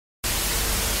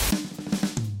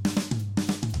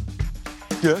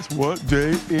Guess what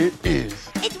day it is?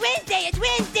 It's Wednesday! It's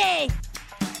Wednesday!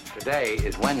 Today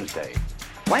is Wednesday.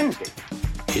 Wednesday.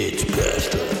 It's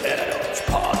Pastor Adam's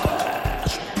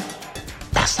podcast.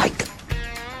 That's like the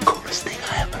coolest thing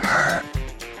I ever heard.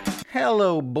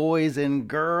 Hello, boys and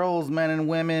girls, men and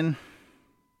women,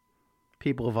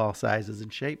 people of all sizes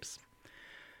and shapes.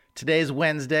 Today's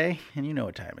Wednesday, and you know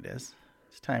what time it is.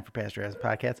 It's time for Pastor Adam's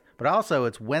podcast. But also,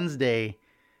 it's Wednesday,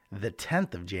 the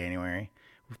 10th of January,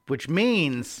 which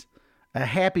means a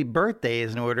happy birthday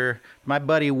is in order. My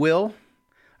buddy Will,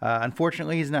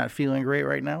 unfortunately, he's not feeling great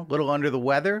right now. A little under the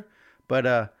weather,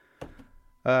 but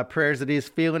prayers that he's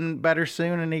feeling better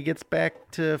soon and he gets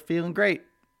back to feeling great.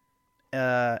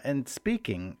 And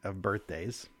speaking of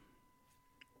birthdays,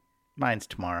 mine's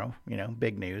tomorrow,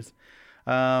 big news.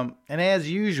 And as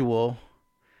usual,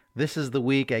 this is the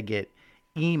week I get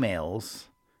emails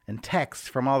and texts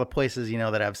from all the places,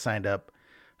 that I've signed up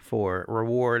for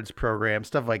rewards programs,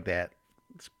 stuff like that.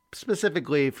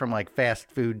 Specifically from like fast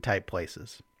food type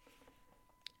places.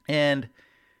 And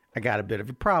I got a bit of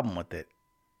a problem with it.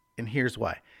 And here's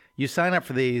why. You sign up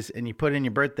for these and you put in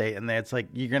your birthday and it's like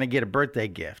you're going to get a birthday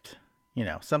gift.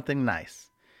 Something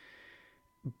nice.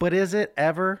 But is it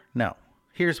ever? No.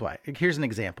 Here's why. Here's an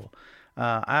example.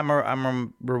 I'm a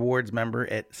rewards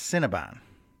member at Cinnabon.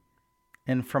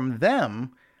 And from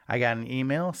them, I got an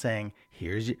email saying,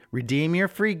 redeem your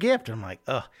free gift. I'm like,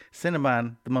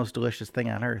 Cinnabon, the most delicious thing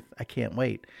on earth. I can't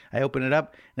wait. I open it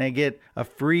up and I get a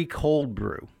free cold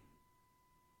brew.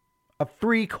 A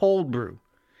free cold brew.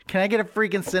 Can I get a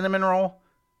freaking cinnamon roll?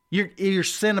 You're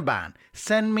Cinnabon.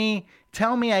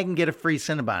 Tell me I can get a free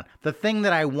Cinnabon. The thing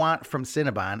that I want from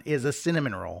Cinnabon is a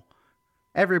cinnamon roll.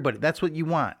 Everybody, that's what you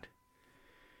want.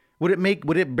 Would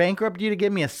it bankrupt you to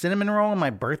give me a cinnamon roll on my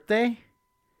birthday?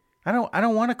 I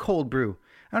don't want a cold brew.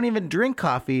 I don't even drink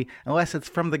coffee unless it's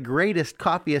from the greatest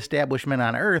coffee establishment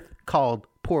on earth called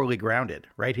Poorly Grounded,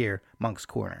 right here, Monk's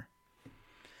Corner.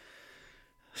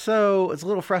 So it's a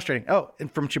little frustrating. Oh,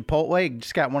 and from Chipotle,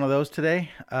 just got one of those today.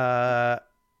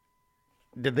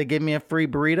 Did they give me a free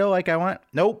burrito like I want?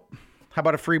 Nope. How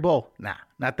about a free bowl? Nah,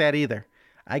 not that either.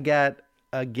 I got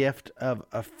a gift of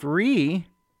a free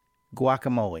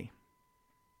guacamole.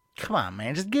 Come on,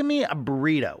 man. Just give me a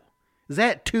burrito. Is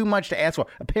that too much to ask for?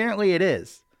 Apparently it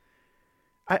is.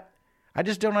 I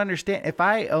just don't understand. If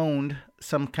I owned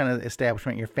some kind of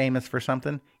establishment, you're famous for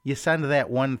something, you send that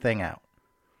one thing out.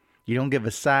 You don't give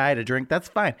a side, a drink, that's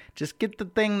fine. Just get the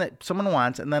thing that someone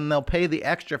wants, and then they'll pay the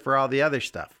extra for all the other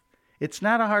stuff. It's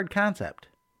not a hard concept.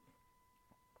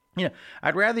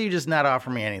 I'd rather you just not offer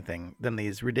me anything than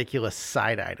these ridiculous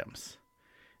side items.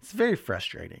 It's very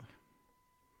frustrating.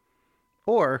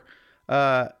 Or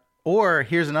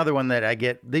here's another one that I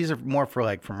get. These are more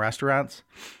for from restaurants.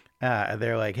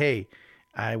 They're like, hey,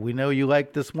 we know you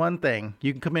like this one thing.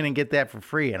 You can come in and get that for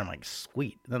free. And I'm like,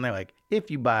 sweet. Then they're like, if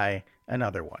you buy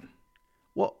another one.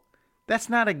 Well, that's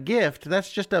not a gift.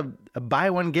 That's just a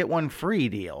buy one, get one free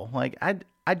deal.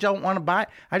 I don't want to buy.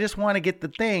 I just want to get the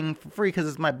thing for free because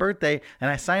it's my birthday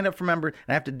and I signed up for member and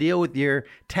I have to deal with your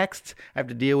texts. I have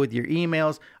to deal with your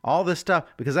emails, all this stuff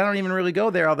because I don't even really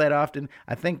go there all that often.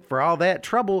 I think for all that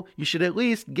trouble, you should at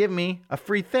least give me a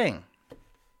free thing.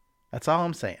 That's all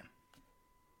I'm saying.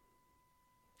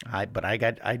 I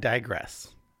digress.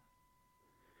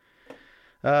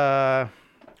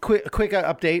 Quick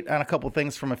update on a couple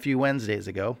things from a few Wednesdays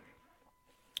ago.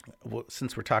 Well,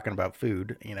 since we're talking about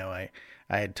food, I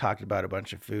had talked about a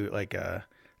bunch of food,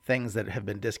 things that have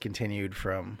been discontinued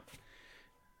from,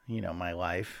 my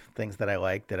life, things that I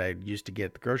like that I used to get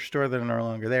at the grocery store that are no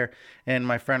longer there. And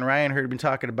my friend Ryan heard me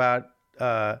talking about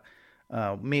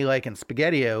me liking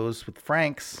SpaghettiOs with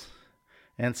Frank's.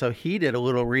 And so he did a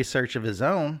little research of his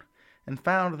own and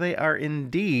found they are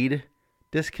indeed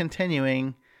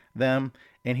discontinuing them.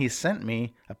 And he sent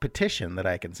me a petition that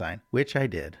I can sign, which I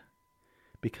did.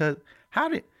 Because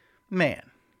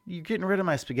you're getting rid of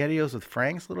my SpaghettiOs with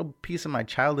Frank's? A little piece of my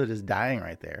childhood is dying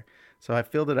right there. So I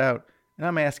filled it out, and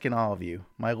I'm asking all of you,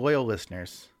 my loyal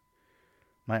listeners,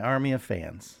 my army of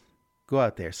fans, go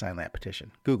out there, sign that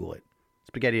petition. Google it.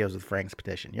 SpaghettiOs with Frank's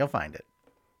petition. You'll find it.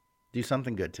 Do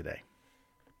something good today.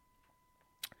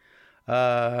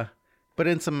 But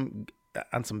on some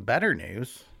better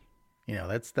news,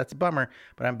 that's a bummer.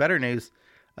 But on better news,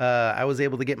 I was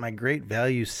able to get my Great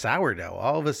Value sourdough.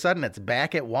 All of a sudden, it's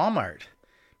back at Walmart.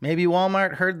 Maybe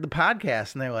Walmart heard the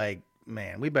podcast and they're like,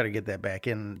 man, we better get that back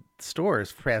in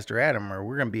stores for Pastor Adam or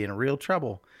we're going to be in real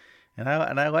trouble. And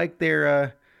I like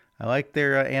their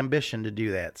ambition to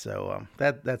do that. So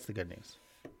that's the good news.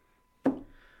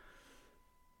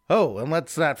 Oh, and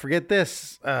let's not forget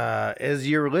this. As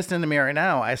you're listening to me right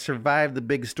now, I survived the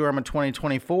big storm of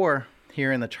 2024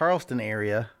 here in the Charleston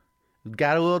area. It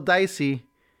got a little dicey.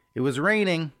 It was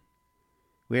raining.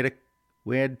 We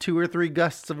had 2 or 3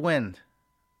 gusts of wind.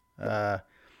 The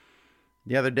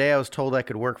other day I was told I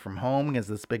could work from home because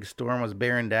this big storm was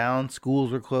bearing down.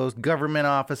 Schools were closed. Government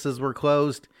offices were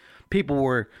closed. People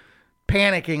were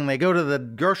panicking. They go to the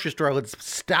grocery store. Let's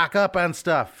stock up on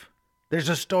stuff. There's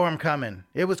a storm coming.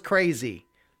 It was crazy.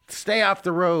 Stay off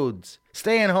the roads.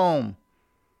 Staying home.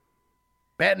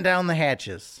 Batten down the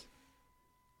hatches.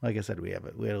 Like I said, we had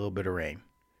a little bit of rain.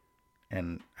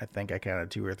 And I think I counted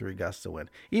 2 or 3 gusts of wind.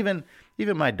 Even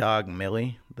my dog,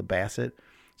 Millie, the Basset,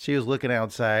 she was looking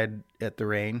outside at the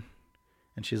rain.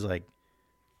 And she's like,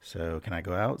 so can I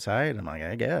go outside? I'm like,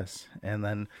 I guess. And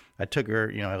then I took her,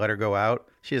 I let her go out.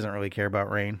 She doesn't really care about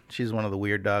rain. She's one of the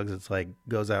weird dogs that's like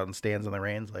goes out and stands in the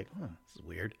rain. It's like, oh, this is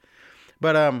weird.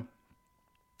 But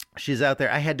she's out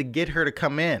there. I had to get her to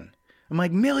come in. I'm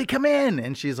like, Millie, come in.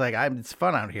 And she's like, it's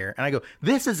fun out here. And I go,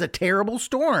 this is a terrible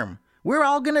storm. We're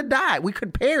all going to die. We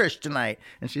could perish tonight.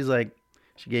 And she's like,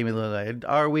 she gave me a little like,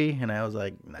 are we? And I was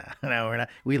like, nah, no, we're not.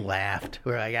 We laughed.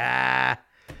 We're like, ah.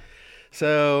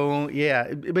 So,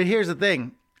 yeah. But here's the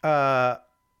thing.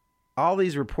 All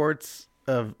these reports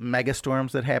of mega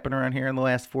storms that happen around here in the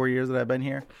last 4 years that I've been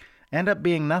here end up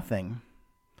being nothing.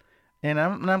 And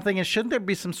I'm thinking, shouldn't there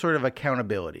be some sort of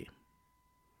accountability?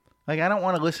 Like, I don't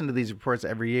want to listen to these reports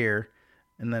every year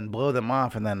and then blow them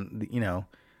off and then,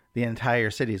 the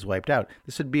entire city is wiped out.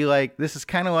 This is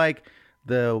kind of like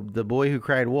the boy who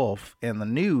cried wolf, and the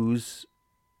news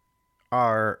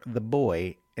are the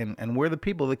boy, and we're the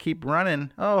people that keep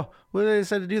running. Oh, well, they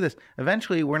said to do this.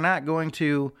 Eventually, we're not going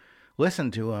to listen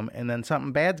to them, and then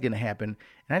something bad's going to happen.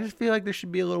 And I just feel like there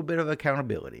should be a little bit of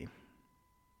accountability.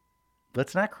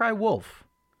 Let's not cry wolf.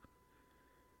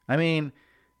 I mean,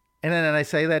 and then I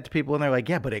say that to people, and they're like,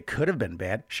 yeah, but it could have been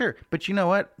bad. Sure, but you know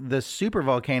what? The super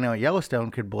volcano at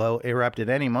Yellowstone could erupt at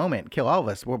any moment, kill all of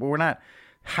us. We're not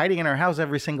hiding in our house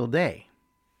every single day.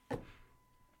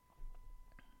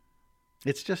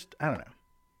 It's just, I don't know.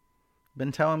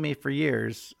 Been telling me for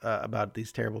years about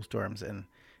these terrible storms, and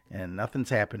nothing's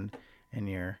happened, and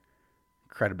your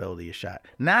credibility is shot.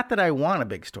 Not that I want a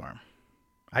big storm.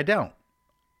 I don't.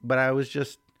 But I was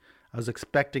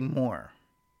expecting more.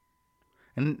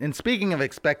 And speaking of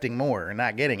expecting more and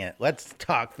not getting it, let's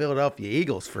talk Philadelphia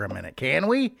Eagles for a minute, can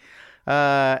we?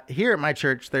 Here at my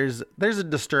church, there's a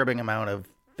disturbing amount of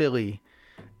Philly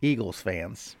Eagles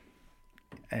fans,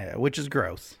 which is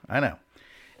gross. I know.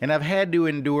 And I've had to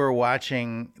endure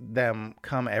watching them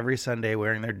come every Sunday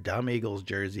wearing their dumb Eagles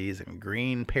jerseys and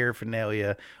green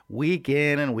paraphernalia week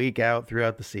in and week out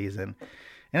throughout the season.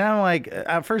 And I'm like,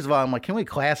 first of all, I'm like, can we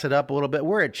class it up a little bit?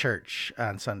 We're at church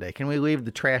on Sunday. Can we leave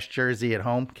the trash jersey at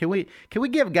home? Can we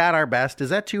give God our best?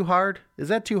 Is that too hard? Is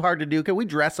that too hard to do? Can we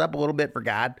dress up a little bit for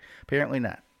God? Apparently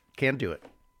not. Can't do it.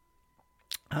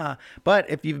 But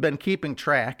if you've been keeping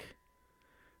track,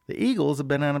 the Eagles have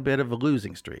been on a bit of a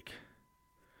losing streak.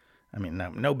 I mean,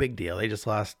 no big deal. They just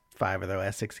lost 5 of their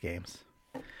last 6 games.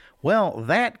 Well,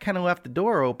 that kind of left the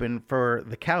door open for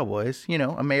the Cowboys,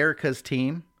 America's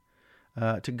team,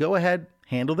 to go ahead,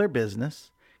 handle their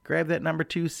business, grab that number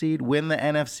 2 seed, win the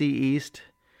NFC East,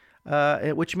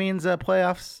 which means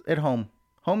playoffs at home.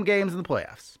 Home games in the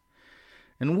playoffs.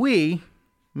 And we,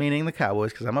 meaning the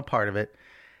Cowboys, because I'm a part of it,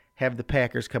 have the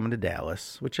Packers coming to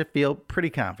Dallas, which I feel pretty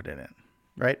confident in,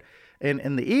 right?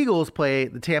 And the Eagles play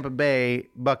the Tampa Bay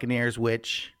Buccaneers,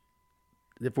 which,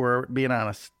 if we're being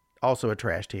honest, also a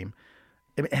trash team.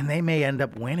 And they may end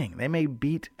up winning. They may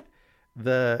beat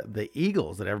the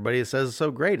Eagles that everybody says is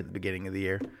so great at the beginning of the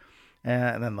year.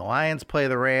 And then the Lions play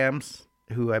the Rams,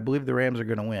 who I believe the Rams are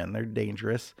going to win. They're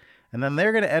dangerous. And then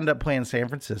they're going to end up playing San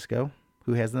Francisco,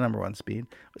 who has the number 1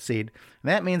 seed. And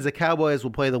that means the Cowboys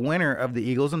will play the winner of the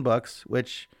Eagles and Bucks,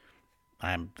 which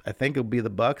I think will be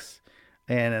the Bucks.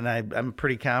 And I'm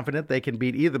pretty confident they can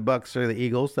beat either Bucks or the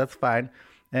Eagles. That's fine.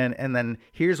 And then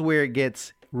here's where it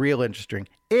gets real interesting.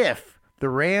 If the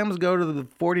Rams go to the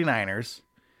 49ers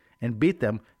and beat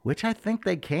them, which I think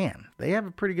they can. They have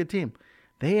a pretty good team.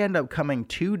 They end up coming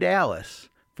to Dallas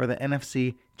for the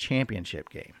NFC Championship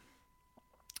game.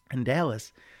 And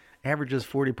Dallas averages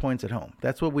 40 points at home.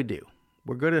 That's what we do.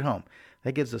 We're good at home.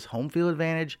 That gives us home field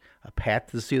advantage, a path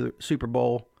to the Super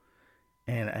Bowl.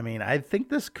 And, I mean, I think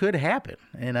this could happen.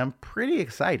 And I'm pretty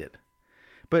excited.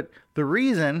 But the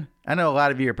reason, I know a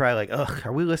lot of you are probably like, ugh,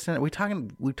 are we listening? Are we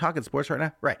talking sports right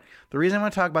now? Right. The reason I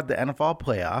want to talk about the NFL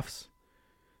playoffs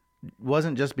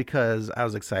wasn't just because I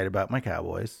was excited about my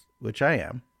Cowboys, which I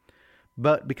am,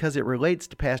 but because it relates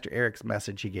to Pastor Eric's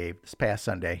message he gave this past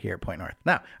Sunday here at Point North.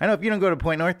 Now, I know if you don't go to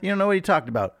Point North, you don't know what he talked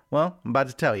about. Well, I'm about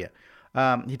to tell you.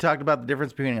 He talked about the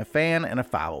difference between a fan and a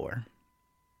follower.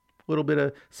 A little bit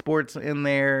of sports in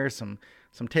there, some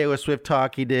Taylor Swift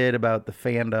talk he did about the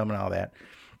fandom and all that.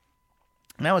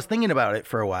 And I was thinking about it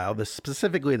for a while,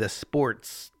 specifically the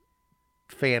sports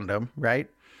fandom, right?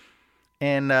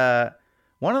 And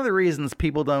one of the reasons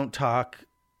people don't talk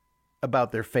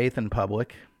about their faith in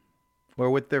public or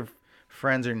with their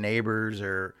friends or neighbors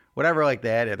or whatever like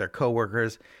that, or their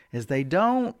coworkers, is they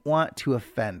don't want to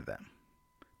offend them.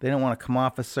 They don't want to come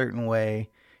off a certain way,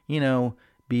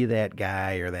 be that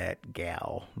guy or that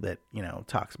gal that,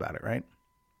 talks about it, right?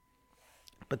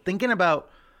 But thinking about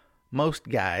most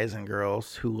guys and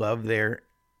girls who love their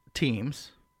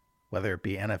teams, whether it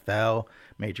be NFL,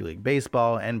 Major League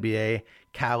Baseball, NBA,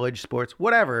 college sports,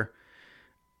 whatever,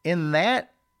 in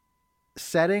that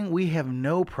setting, we have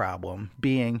no problem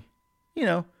being,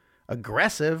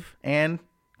 aggressive and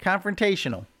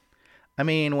confrontational. I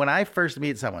mean, when I first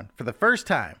meet someone for the first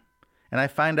time and I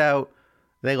find out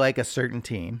they like a certain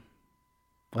team,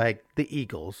 like the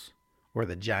Eagles or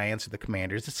the Giants or the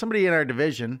Commanders, it's somebody in our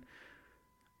division,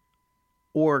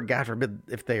 or God forbid,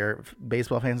 if they are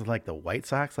baseball fans like the White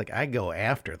Sox, like I go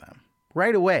after them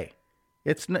right away.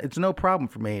 It's no problem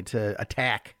for me to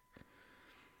attack.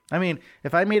 I mean,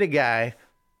 if I meet a guy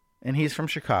and he's from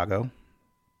Chicago,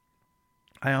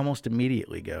 I almost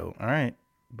immediately go, all right,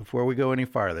 before we go any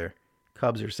farther,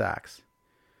 Cubs or Sox?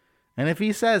 And if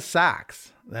he says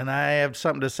Sox, then I have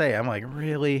something to say. I'm like,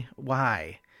 really?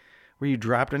 Why? Were you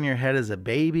dropped on your head as a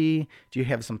baby? Do you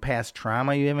have some past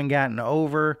trauma you haven't gotten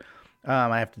over?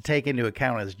 I have to take into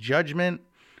account his judgment.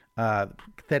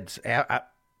 That's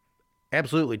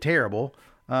absolutely terrible.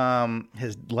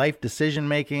 His life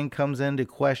decision-making comes into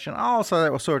question. All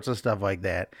sorts of stuff like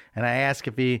that. And I ask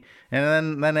if he,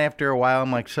 and then after a while,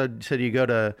 I'm like, so do you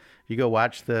go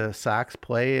watch the Sox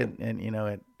play and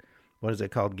at, what is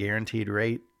it called? Guaranteed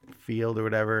Rate Field or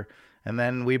whatever. And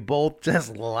then we both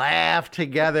just laugh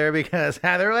together because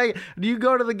they're like, do you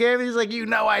go to the game? He's like,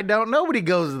 I don't. Nobody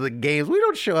goes to the games. We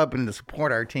don't show up to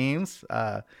support our teams.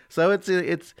 So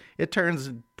it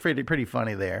turns pretty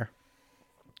funny there.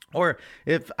 Or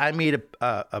if I meet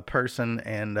a person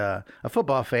and a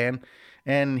football fan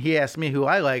and he asks me who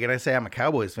I like and I say I'm a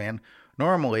Cowboys fan,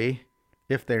 normally,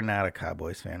 if they're not a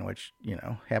Cowboys fan, which,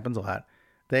 happens a lot,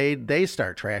 they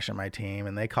start trashing my team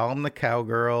and they call them the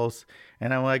Cowgirls.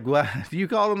 And I'm like, well, you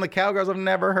call them the Cowgirls? I've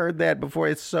never heard that before.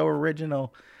 It's so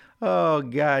original. Oh,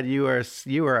 God, you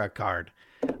are a card.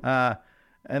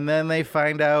 And then they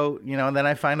find out, then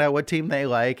I find out what team they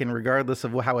like. And regardless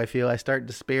of how I feel, I start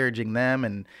disparaging them.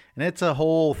 And it's a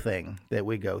whole thing that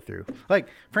we go through. Like,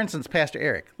 for instance, Pastor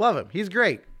Eric. Love him. He's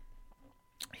great.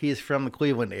 He's from the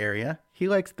Cleveland area. He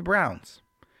likes the Browns.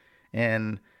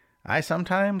 And I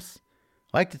sometimes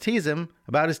like to tease him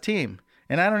about his team.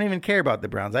 And I don't even care about the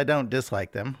Browns. I don't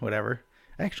dislike them, whatever.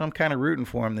 Actually, I'm kind of rooting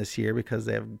for them this year because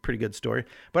they have a pretty good story.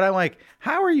 But I'm like,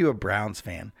 how are you a Browns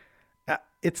fan?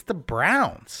 It's the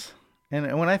Browns.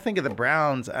 And when I think of the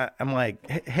Browns, I'm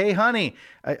like, hey, honey,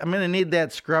 I'm going to need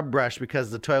that scrub brush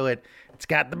because the toilet, it's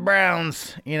got the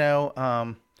Browns,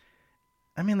 I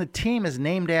mean, the team is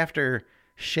named after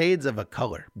shades of a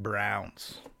color,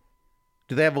 browns.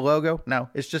 Do they have a logo? No,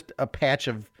 it's just a patch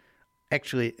of,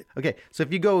 actually, okay, so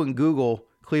if you go and Google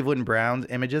Cleveland Browns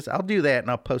images, I'll do that and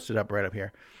I'll post it up right up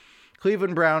here.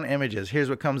 Cleveland Brown images, here's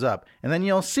what comes up. And then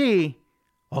you'll see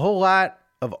a whole lot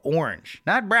of orange,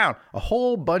 not brown, a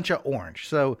whole bunch of orange.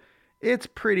 So it's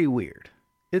pretty weird.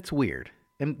 It's weird.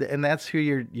 And that's who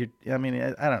you're, I mean,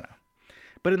 I don't know.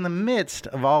 But in the midst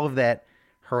of all of that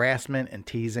harassment and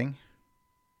teasing,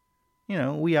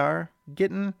 we are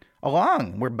getting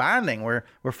along. We're bonding.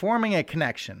 We're forming a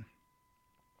connection.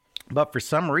 But for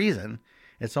some reason,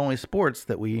 it's only sports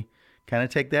that we kind of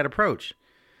take that approach.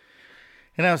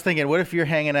 And I was thinking, what if you're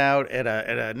hanging out at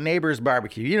a neighbor's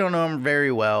barbecue? You don't know him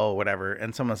very well, whatever.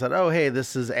 And someone said, oh, hey,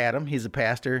 this is Adam. He's a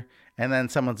pastor. And then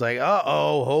someone's like,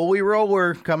 uh-oh, holy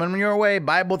roller coming your way,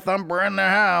 Bible thumper in the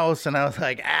house. And I was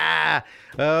like,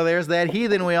 there's that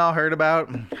heathen we all heard about.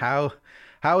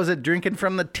 How is it drinking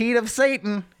from the teat of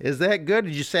Satan? Is that good?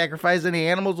 Did you sacrifice any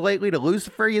animals lately to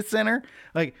Lucifer, you sinner?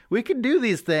 Like, we could do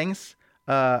these things.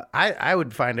 I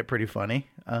would find it pretty funny.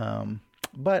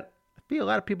 But I feel a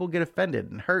lot of people get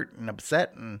offended and hurt and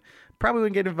upset and probably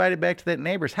wouldn't get invited back to that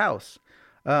neighbor's house.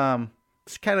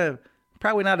 It's kind of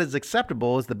probably not as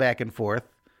acceptable as the back and forth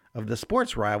of the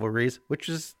sports rivalries, which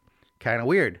is kind of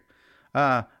weird.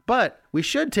 But we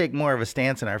should take more of a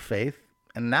stance in our faith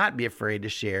and not be afraid to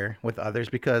share with others,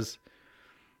 because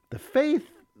the faith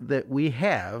that we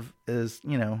have is,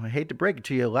 I hate to break it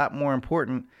to you, a lot more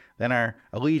important than our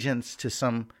allegiance to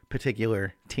some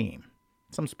particular team,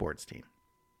 some sports team.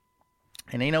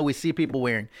 And, we see people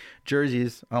wearing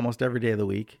jerseys almost every day of the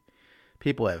week.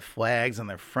 People have flags on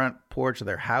their front porch of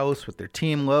their house with their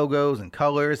team logos and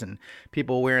colors, and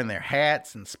people wearing their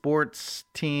hats and sports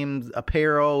teams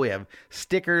apparel. We have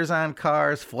stickers on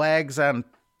cars, flags on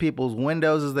people's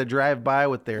windows as they drive by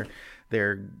with their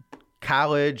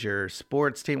college or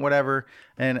sports team, whatever.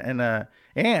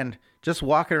 And just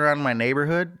walking around my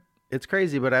neighborhood, it's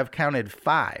crazy, but I've counted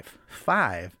five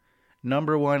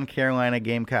number one Carolina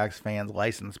Gamecocks fans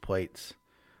license plates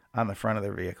on the front of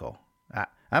their vehicle.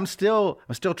 I'm still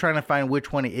trying to find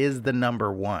which one is the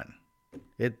number one.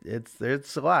 It's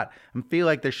a lot. I feel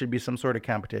like there should be some sort of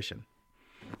competition.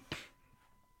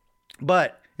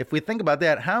 But if we think about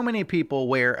that, how many people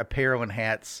wear apparel and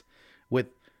hats with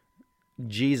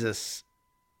Jesus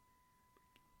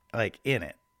like in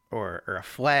it, or a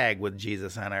flag with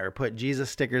Jesus on it, or put Jesus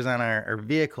stickers on our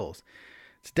vehicles?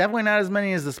 It's definitely not as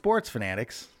many as the sports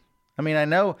fanatics. I mean, I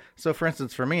know. So, for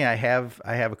instance, for me, I have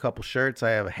a couple shirts. I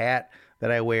have a hat that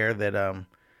I wear that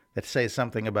says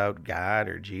something about God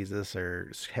or Jesus,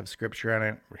 or have scripture on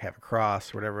it, or have a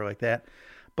cross, or whatever like that.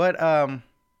 But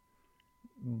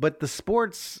the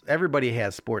sports, everybody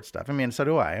has sports stuff. I mean, so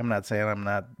do I. I'm not saying I'm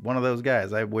not one of those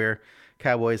guys. I wear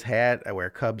Cowboys hat. I wear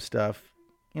Cubs stuff.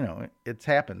 It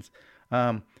happens.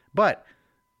 But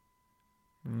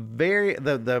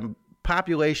the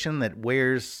population that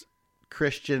wears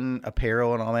Christian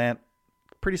apparel and all that,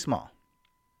 pretty small.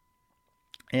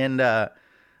 And a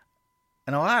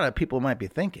lot of people might be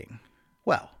thinking,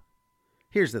 well,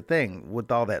 here's the thing with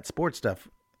all that sports stuff.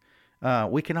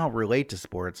 We can all relate to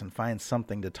sports and find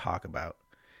something to talk about.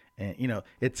 And,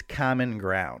 it's common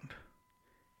ground.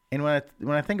 And when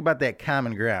I think about that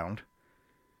common ground,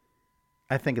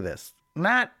 I think of this.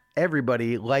 Not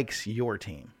everybody likes your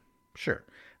team. Sure.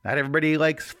 Not everybody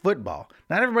likes football.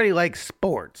 Not everybody likes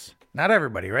sports. Not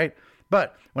everybody, right?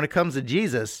 But when it comes to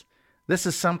Jesus, this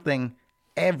is something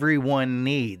everyone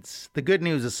needs. The good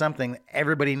news is something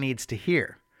everybody needs to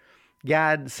hear.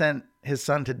 God sent his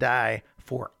son to die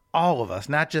for all of us,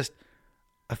 not just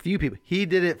a few people. He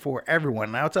did it for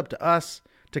everyone. Now it's up to us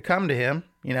to come to him,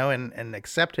 and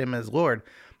accept him as Lord.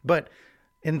 But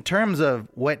in terms of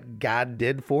what God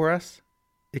did for us,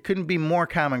 it couldn't be more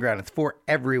common ground. It's for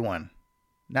everyone.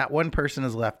 Not one person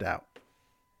is left out.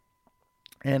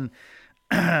 And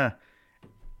in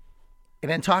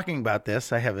talking about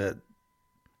this, I have an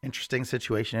interesting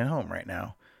situation at home right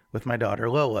now with my daughter,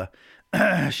 Lola.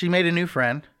 She made a new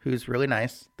friend who's really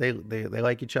nice. They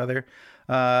like each other.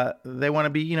 They want to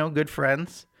be, good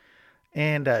friends.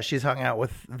 And she's hung out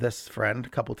with this friend a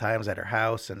couple times at her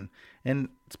house, and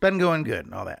it's been going good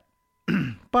and all that.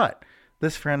 But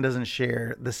this friend doesn't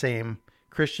share the same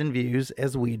Christian views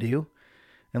as we do.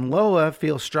 And Lola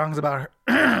feels strong about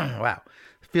her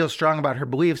feels strong about her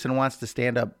beliefs and wants to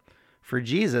stand up for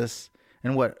Jesus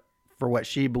and for what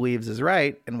she believes is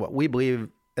right and what we believe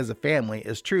as a family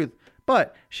is truth.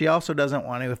 But she also doesn't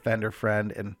want to offend her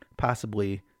friend and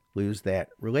possibly lose that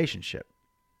relationship.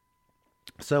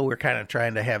 So we're kind of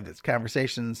trying to have these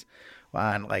conversations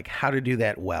on like how to do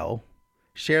that well,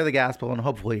 share the gospel, and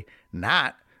hopefully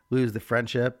not lose the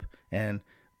friendship. And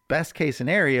best case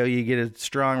scenario, you get a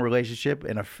strong relationship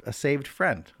and a saved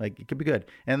friend. Like, it could be good.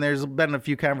 And there's been a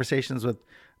few conversations with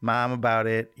mom about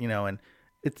it, and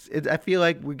it's I feel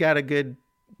like we got a good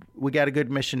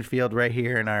mission field right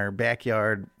here in our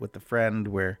backyard with the friend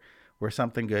where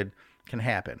something good can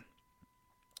happen.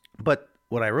 But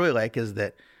what I really like is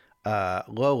that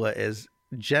Lola is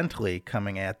gently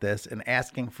coming at this and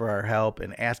asking for our help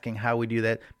and asking how we do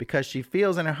that, because she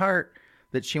feels in her heart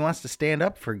that she wants to stand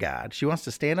up for God. She wants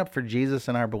to stand up for Jesus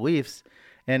and our beliefs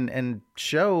and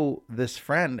show this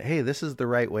friend, hey, this is the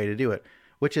right way to do it,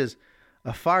 which is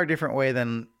a far different way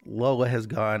than Lola has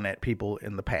gone at people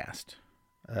in the past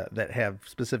that have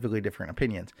specifically different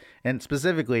opinions. And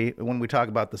specifically, when we talk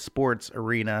about the sports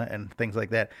arena and things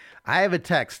like that, I have a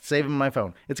text saved in my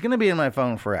phone. It's going to be in my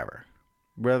phone forever,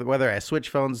 whether I switch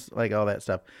phones, like all that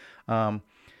stuff.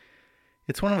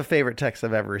 It's one of the favorite texts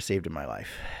I've ever received in my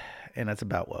life, and it's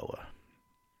about Lola.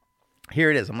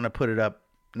 Here it is. I'm going to put it up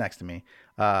next to me.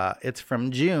 It's from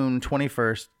June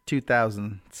 21st,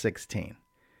 2016.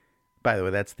 By the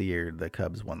way, that's the year the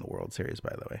Cubs won the World Series,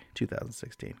 by the way,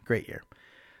 2016. Great year.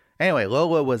 Anyway,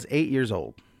 Lola was 8 years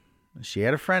old. She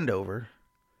had a friend over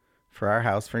for our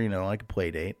house for, like a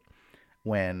play date.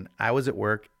 When I was at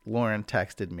work, Lauren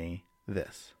texted me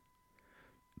this.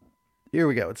 Here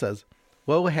we go. It says,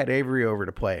 Lola had Avery over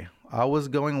to play. All was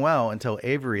going well until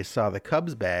Avery saw the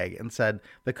Cubs bag and said,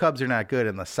 "The Cubs are not good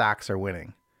and the Sox are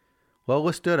winning."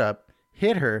 Lola stood up,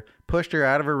 hit her, pushed her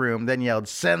out of her room, then yelled,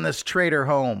 "Send this traitor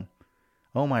home."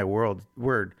 Oh my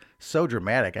word, so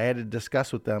dramatic. I had to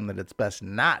discuss with them that it's best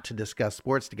not to discuss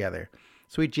sports together.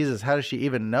 Sweet Jesus, how does she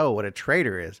even know what a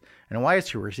traitor is? And why is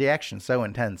her reaction so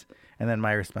intense? And then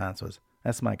my response was,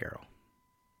 "That's my girl."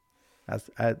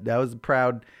 That was a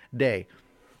proud day.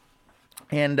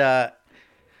 And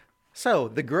so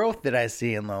the growth that I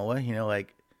see in Lola,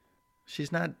 like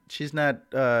she's not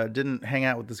didn't hang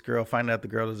out with this girl, find out the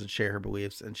girl doesn't share her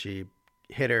beliefs, and she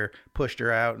hit her, pushed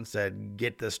her out, and said,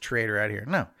 "Get this traitor out of here."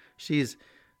 No, she's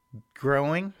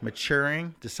growing,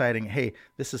 maturing, deciding, hey,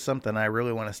 this is something I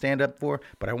really want to stand up for,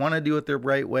 but I want to do it the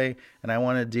right way, and I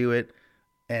want to do it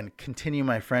and continue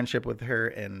my friendship with her.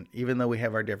 And even though we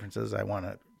have our differences, I want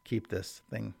to keep this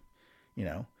thing,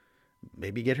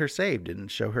 maybe get her saved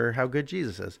and show her how good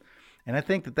Jesus is. And I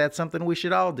think that that's something we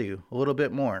should all do a little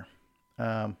bit more.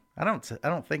 I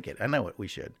don't think it. I know it. We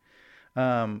should.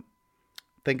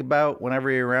 Think about whenever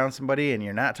you're around somebody and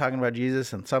you're not talking about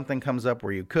Jesus and something comes up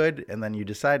where you could, and then you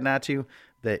decide not to,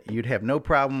 that you'd have no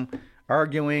problem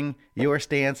arguing your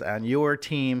stance on your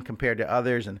team compared to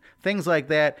others and things like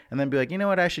that. And then be like, you know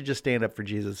what? I should just stand up for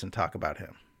Jesus and talk about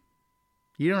him.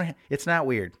 It's not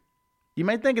weird. You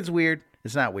might think it's weird.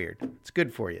 It's not weird. It's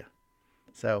good for you.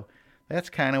 So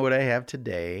that's kind of what I have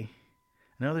today.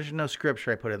 I know there's no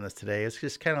scripture I put in this today. It's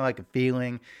just kind of like a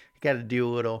feeling. You got to do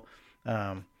a little,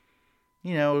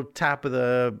 top of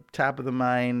the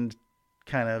mind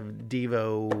kind of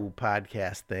Devo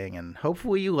podcast thing. And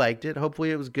hopefully you liked it. Hopefully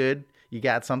it was good. You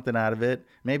got something out of it.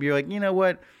 Maybe you're like, you know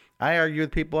what? I argue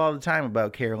with people all the time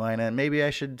about Carolina, and maybe I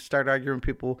should start arguing with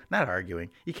people. Not arguing.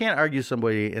 You can't argue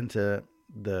somebody into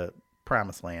the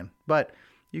promised land, but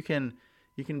you can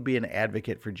be an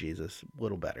advocate for Jesus a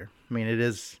little better. I mean,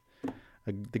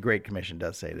 the Great Commission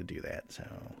does say to do that. So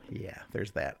yeah,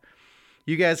 there's that.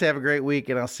 You guys have a great week,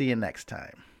 and I'll see you next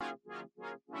time.